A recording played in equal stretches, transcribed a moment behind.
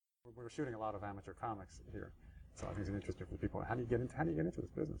we're shooting a lot of amateur comics here, so I think it's interesting for people. How do you get into this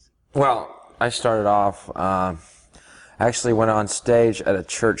business? Well, I started off, actually went on stage at a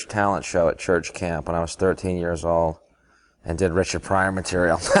church talent show at church camp when I was 13 years old and did Richard Pryor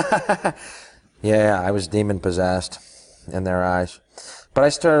material. Yeah, I was demon-possessed in their eyes. But I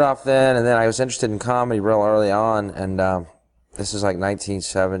started off then, and then I was interested in comedy real early on, and this is like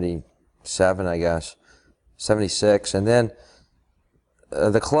 1977, I guess, 76, and then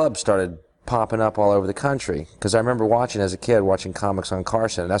the clubs started popping up all over the country, because I remember watching as a kid, watching comics on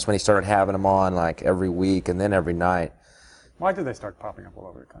Carson, and that's when he started having them on like every week and then every night. Why did they start popping up all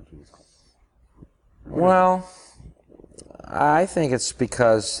over the country? Well, I think it's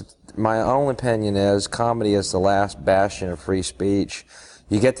because my own opinion is comedy is the last bastion of free speech.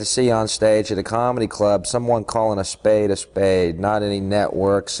 You get to see on stage at a comedy club someone calling a spade, not any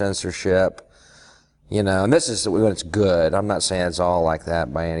network censorship. You know, and this is when it's good. I'm not saying it's all like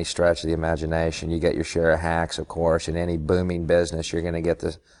that by any stretch of the imagination. You get your share of hacks, of course. In any booming business, you're going to get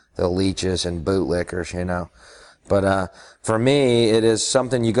the leeches and bootlickers, you know. But for me, it is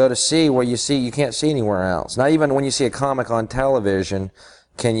something you go to see where you can't see anywhere else. Not even when you see a comic on television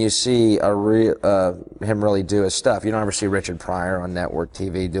can you see him really do his stuff. You don't ever see Richard Pryor on network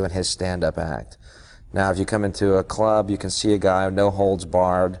TV doing his stand-up act. Now, if you come into a club, you can see a guy no holds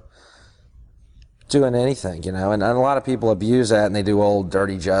barred doing anything, you know, and a lot of people abuse that and they do old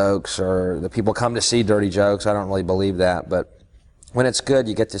dirty jokes, or the people come to see dirty jokes. I don't really believe that, but when it's good,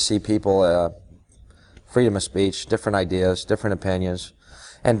 you get to see people, freedom of speech, different ideas, different opinions,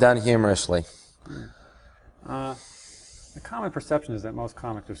 and done humorously. The common perception is that most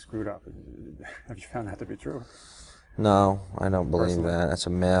comics are screwed up. Have you found that to be true? No, I don't believe that. That's a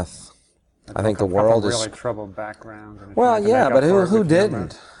myth. I think the Come world from is really troubled background. well, yeah, but who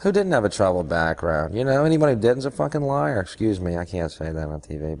didn't? Who didn't have a troubled background? You know, anybody who didn't is a fucking liar. Excuse me, I can't say that on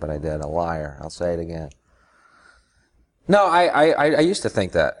TV, but I did. A liar. I'll say it again. No, I used to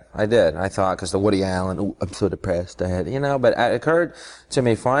think that. I did. I thought, because the Woody Allen, ooh, I'm so depressed, you know, but it occurred to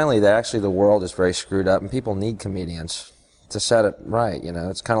me finally that actually the world is very screwed up and people need comedians to set it right, you know.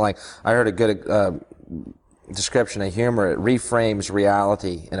 It's kind of like, I heard a good description of humor. It reframes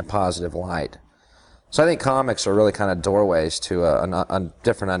reality in a positive light. So I think comics are really kind of doorways to a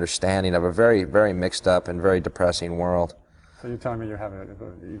different understanding of a very, very mixed up and very depressing world. So you're telling me you have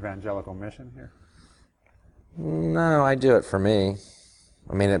an evangelical mission here? No, I do it for me.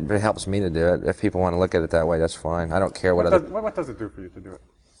 I mean, it helps me to do it. If people want to look at it that way, that's fine. I don't care what does it do for you to do it?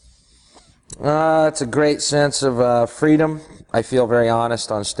 It's a great sense of freedom. I feel very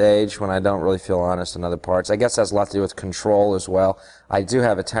honest on stage when I don't really feel honest in other parts. I guess that's a lot to do with control as well. I do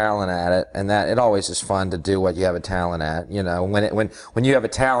have a talent at it, and that it always is fun to do what you have a talent at. You know, when you have a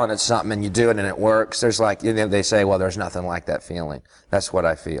talent at something and you do it and it works, there's like, you know, they say, well, there's nothing like that feeling. That's what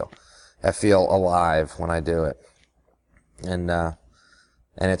I feel. I feel alive when I do it, and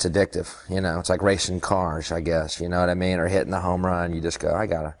it's addictive. You know, it's like racing cars, I guess. You know what I mean? Or hitting the home run. You just go,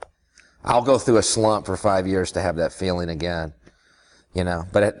 I'll go through a slump for 5 years to have that feeling again. You know,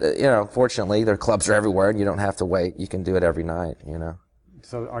 but you know, fortunately, their clubs are everywhere, and you don't have to wait. You can do it every night. You know.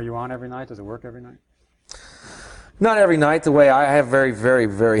 So, are you on every night? Does it work every night? Not every night. The way I have very, very,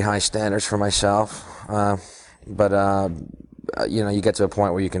 very high standards for myself, but you know, you get to a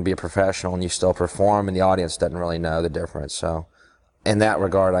point where you can be a professional and you still perform, and the audience doesn't really know the difference. So, in that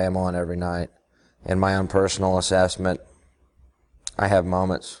regard, I am on every night. In my own personal assessment, I have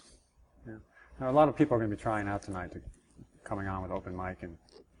moments. Yeah. Now, a lot of people are going to be trying out tonight, coming on with open mic and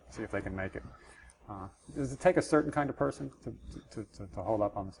see if they can make it. Does it take a certain kind of person to hold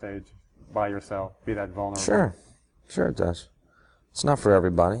up on the stage by yourself, be that vulnerable? Sure it does. It's not for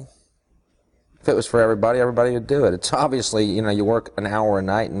everybody. If it was for everybody, everybody would do it. It's obviously, you know, you work an hour a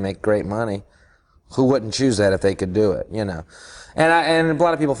night and make great money. Who wouldn't choose that if they could do it, you know? And a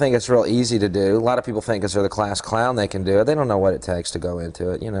lot of people think it's real easy to do. A lot of people think because they're the class clown they can do it. They don't know what it takes to go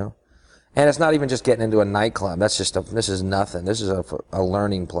into it, you know? And it's not even just getting into a nightclub. This is nothing. This is a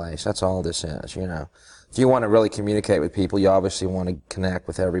learning place. That's all this is, you know? If you want to really communicate with people, you obviously want to connect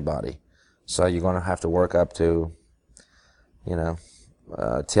with everybody. So you're going to have to work up to, you know,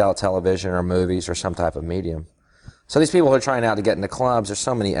 television or movies or some type of medium. So these people who are trying out to get into clubs, there's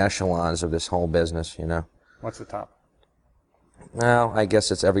so many echelons of this whole business, you know. What's the top? Well, I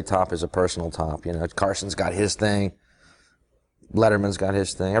guess it's every top is a personal top, you know. Carson's got his thing. Letterman's got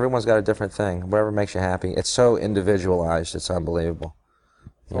his thing. Everyone's got a different thing. Whatever makes you happy. It's so individualized. It's unbelievable.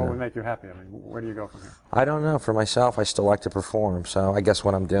 So what would make you happy? I mean, where do you go from here? I don't know. For myself, I still like to perform. So I guess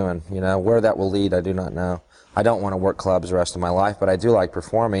what I'm doing, you know, where that will lead, I do not know. I don't want to work clubs the rest of my life, but I do like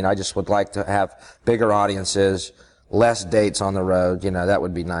performing. I just would like to have bigger audiences, less dates on the road. You know, that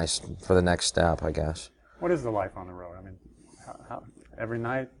would be nice for the next step, I guess. What is the life on the road? I mean, every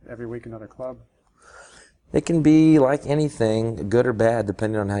night, every week, another club? It can be like anything, good or bad,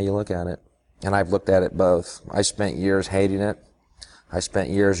 depending on how you look at it. And I've looked at it both. I spent years hating it. I spent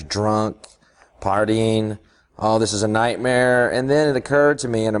years drunk, partying. Oh, this is a nightmare. And then it occurred to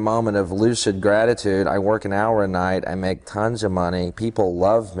me in a moment of lucid gratitude, I work an hour a night, I make tons of money, people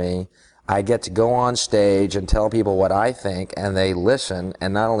love me, I get to go on stage and tell people what I think, and they listen,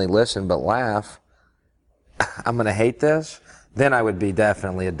 and not only listen, but laugh. I'm going to hate this? Then I would be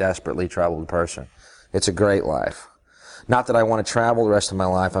definitely a desperately troubled person. It's a great life. Not that I want to travel the rest of my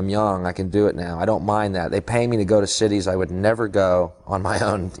life. I'm young. I can do it now. I don't mind that. They pay me to go to cities I would never go on my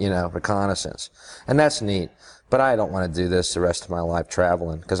own, you know, reconnaissance. And that's neat. But I don't want to do this the rest of my life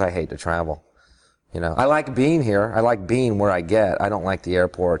traveling because I hate to travel. You know, I like being here. I like being where I get. I don't like the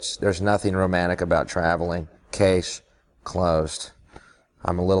airports. There's nothing romantic about traveling. Case closed.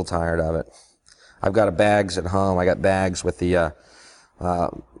 I'm a little tired of it. I've got bags at home. I got bags with the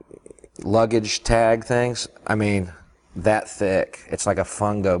luggage tag things. I mean, that thick. It's like a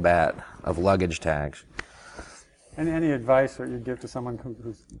fungo bat of luggage tags. Any advice that you'd give to someone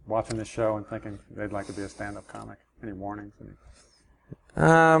who's watching this show and thinking they'd like to be a stand-up comic? Any warnings?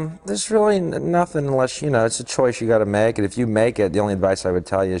 There's really nothing unless, you know, it's a choice you got to make. And if you make it, the only advice I would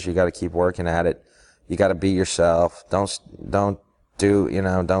tell you is you got to keep working at it. You got to be yourself. Don't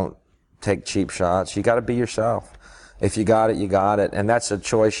take cheap shots. You got to be yourself. If you got it, you got it. And that's a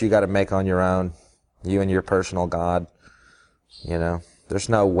choice you got to make on your own. You and your personal God. You know, there's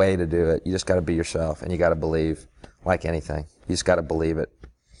no way to do it. You just got to be yourself, and you got to believe, like anything. You just got to believe it.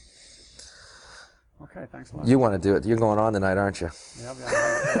 Okay, thanks a lot. You want to do it. You're going on tonight, aren't you? Yeah,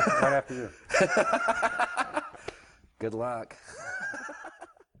 right after you. Good luck.